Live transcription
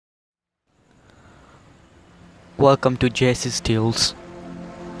Welcome to Zeese's Tales.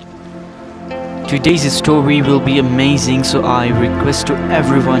 Today's story will be amazing, so I request to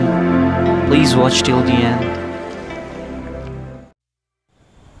everyone, please watch till the end.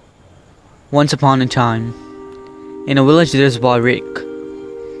 Once upon a time, in a village there's a boy Rick.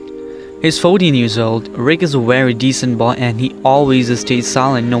 He's 14 years old. Rick is a very decent boy and he always stays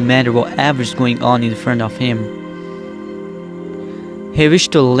silent no matter whatever is going on in front of him. He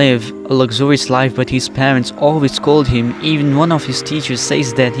wished to live a luxurious life, but his parents always scold him. Even one of his teachers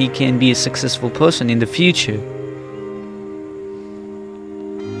says that he can be a successful person in the future.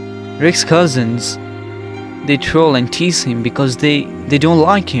 Rick's cousins, they troll and tease him because they don't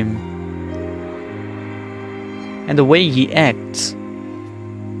like him and the way he acts.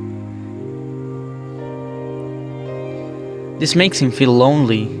 This makes him feel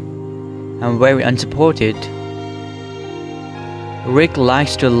lonely and very unsupported. Rick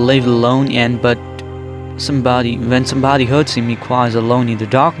likes to live alone, but when somebody hurts him, he cries alone in the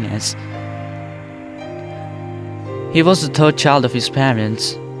darkness. He was the third child of his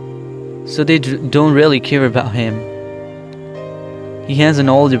parents, so they don't really care about him. He has an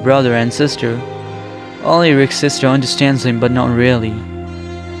older brother and sister. Only Rick's sister understands him, but not really.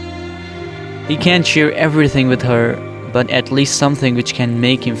 He can't share everything with her, but at least something which can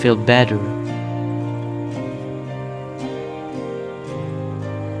make him feel better.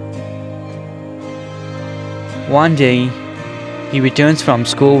 One day, he returns from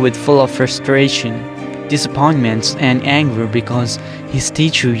school with full of frustration, disappointments and anger because his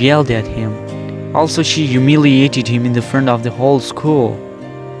teacher yelled at him. Also, she humiliated him in the front of the whole school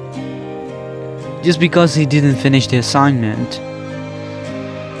just because he didn't finish the assignment.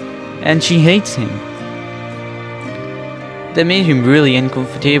 And she hates him. That made him really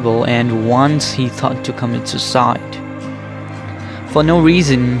uncomfortable, and once he thought to commit suicide. For no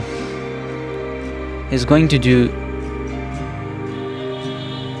reason, he's going to do.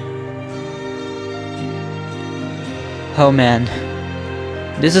 Oh man,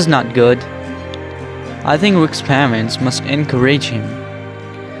 this is not good. I think Rick's parents must encourage him.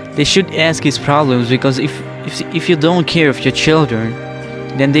 They should ask his problems, because if you don't care of your children,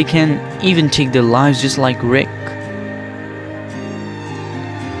 then they can even take their lives just like Rick.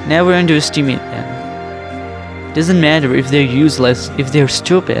 Never underestimate them. Doesn't matter if they're useless, if they're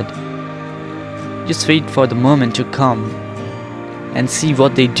stupid. Just wait for the moment to come and see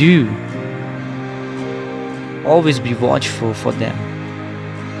what they do. Always be watchful for them.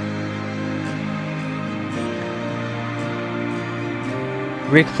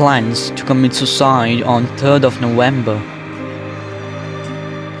 Rick plans to commit suicide on 3rd of November.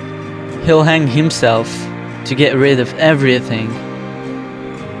 He'll hang himself to get rid of everything.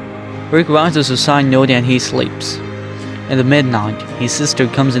 Rick writes a suicide note and he sleeps. In the midnight, his sister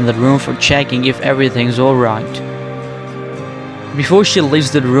comes in the room for checking if everything's alright. Before she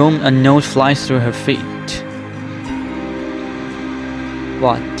leaves the room, a note flies through her feet.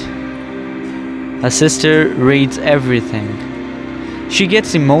 What? Her sister reads everything. She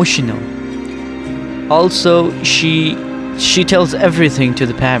gets emotional. Also, she tells everything to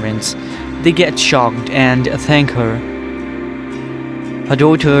the parents. They get shocked and thank her. Her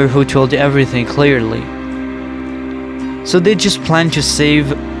daughter who told everything clearly. So they just plan to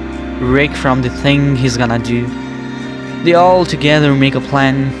save Rick from the thing he's gonna do. They all together make a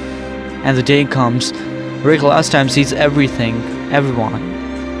plan, and the day comes. Rick last time sees everyone,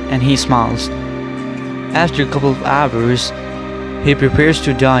 and he smiles. After a couple of hours, he prepares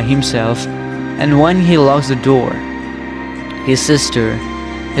to die himself, and when he locks the door, his sister,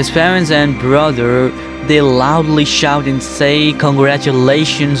 his parents and brother, they loudly shout and say,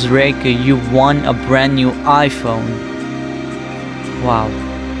 "Congratulations, Rick, you've won a brand new iPhone." Wow.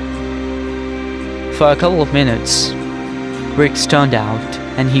 For a couple of minutes, Rick's turned out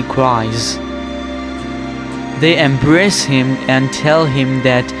and he cries. They embrace him and tell him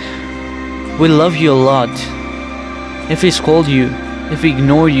that we love you a lot. If we scold you, if we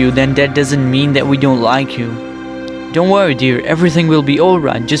ignore you, then that doesn't mean that we don't like you. Don't worry, dear, everything will be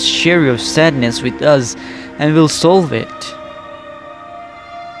alright. Just share your sadness with us and we'll solve it.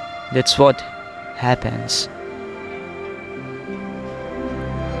 That's what happens.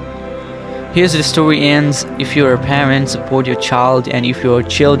 Here's the story ends. If you're a parent, support your child, and if your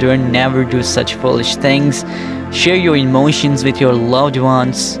children, never do such foolish things. Share your emotions with your loved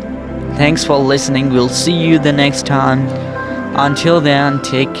ones. Thanks for listening. We'll see you the next time. Until then,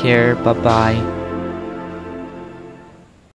 take care. Bye bye.